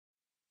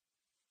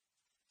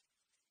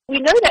We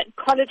know that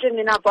collagen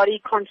in our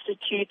body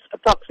constitutes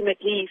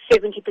approximately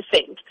 70%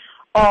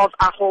 of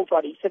our whole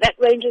body. So that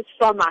ranges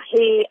from our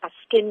hair, our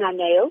skin, our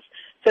nails,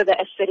 so the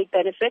aesthetic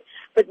benefit,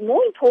 but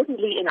more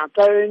importantly in our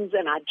bones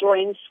and our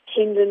joints,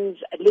 tendons,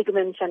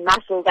 ligaments, and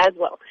muscles as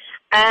well.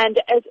 And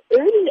as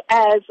early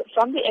as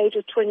from the age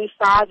of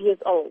 25 years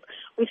old,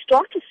 we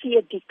start to see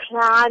a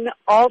decline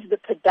of the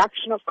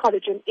production of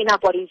collagen in our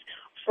bodies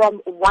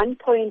from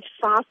 1.5%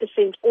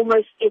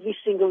 almost every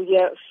single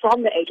year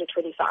from the age of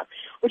 25,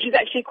 which is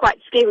actually quite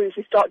scary if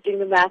we start doing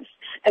the maths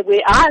at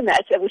where I'm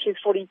at, which is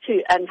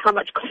 42, and how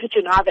much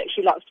collagen I've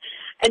actually lost.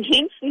 And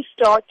hence we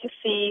start to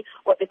see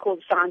what they call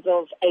signs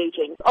of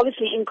aging,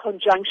 obviously in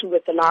conjunction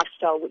with the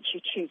lifestyle which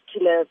you choose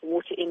to live,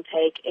 water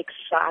intake,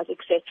 exercise,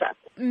 etc.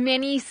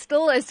 Many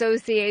still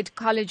associate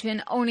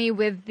collagen only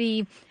with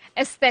the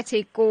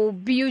aesthetic or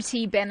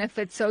beauty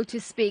benefits, so to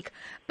speak.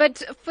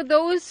 But for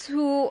those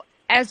who,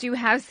 as you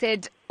have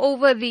said,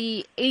 over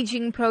the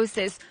aging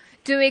process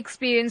do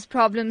experience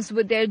problems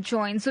with their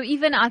joints or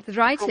even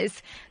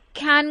arthritis,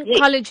 can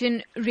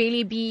collagen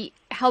really be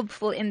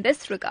helpful in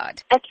this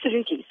regard?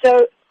 Absolutely.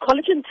 So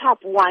collagen type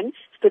 1 is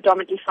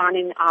predominantly found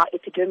in our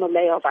epidermal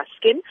layer of our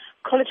skin.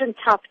 Collagen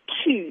type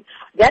 2,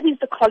 that is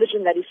the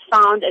collagen that is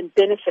found and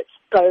benefits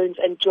bones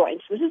and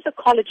joints. This is the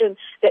collagen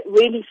that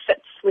really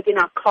fits within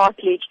our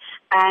cartilage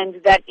and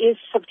that is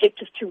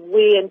subjective to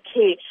wear and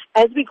tear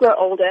as we grow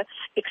older,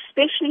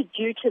 especially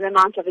due to the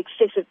amount of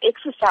excessive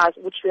exercise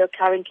which we are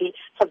currently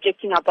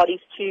subjecting our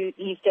bodies to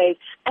these days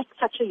at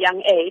such a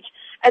young age,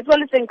 as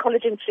well as then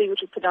collagen 3,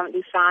 which is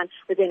predominantly found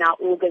within our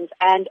organs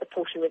and a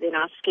portion within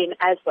our skin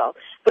as well.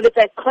 But it's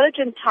that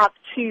collagen type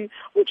 2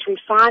 which we're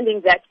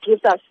finding that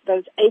gives us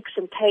those aches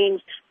and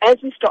pains as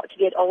we start to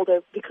get older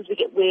because we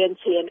get wear and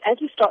tear. And as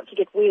we start to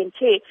get wear and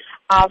tear,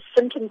 our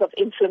symptoms of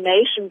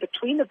inflammation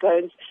between the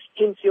bones,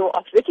 hence your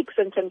arthritic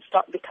symptoms,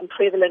 start to become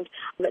prevalent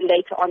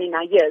later on in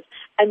our years.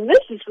 And this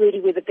is really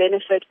where the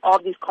benefit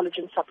of these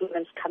collagen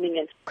supplements coming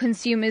in.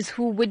 Consumers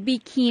who would be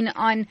keen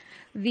on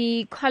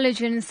the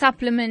collagen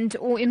supplement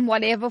or in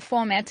whatever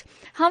format,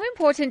 how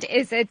important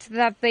is it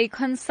that they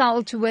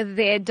consult with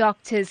their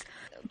doctors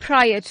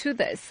prior to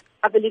this?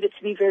 I believe it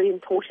to be very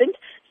important,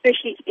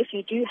 especially if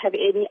you do have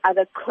any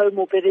other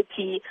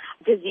comorbidity,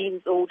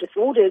 diseases or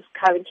disorders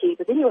currently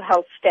within your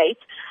health state.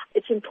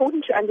 It's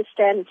important to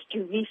understand and to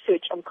do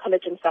research on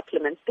collagen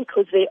supplements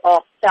because there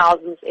are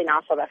thousands in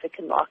our South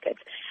African market.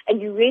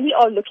 And you really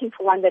are looking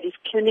for one that is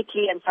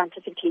clinically and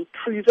scientifically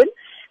proven,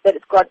 that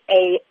it's got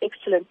an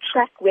excellent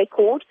track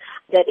record,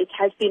 that it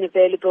has been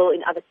available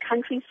in other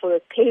countries for a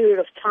period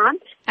of time.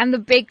 And the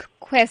big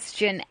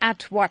question,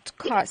 at what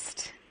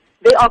cost?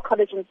 There are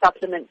collagen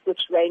supplements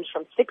which range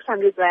from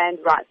 600 Rand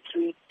right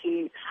through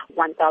to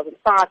 1,500,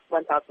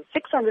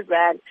 1,600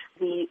 Rand.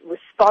 The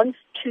response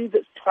to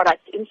this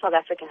product in South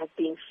Africa has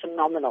been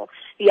phenomenal.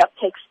 The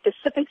uptake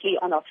specifically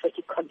on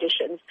arthritic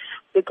conditions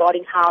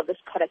regarding how this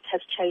product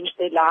has changed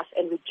their life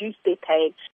and reduced their pain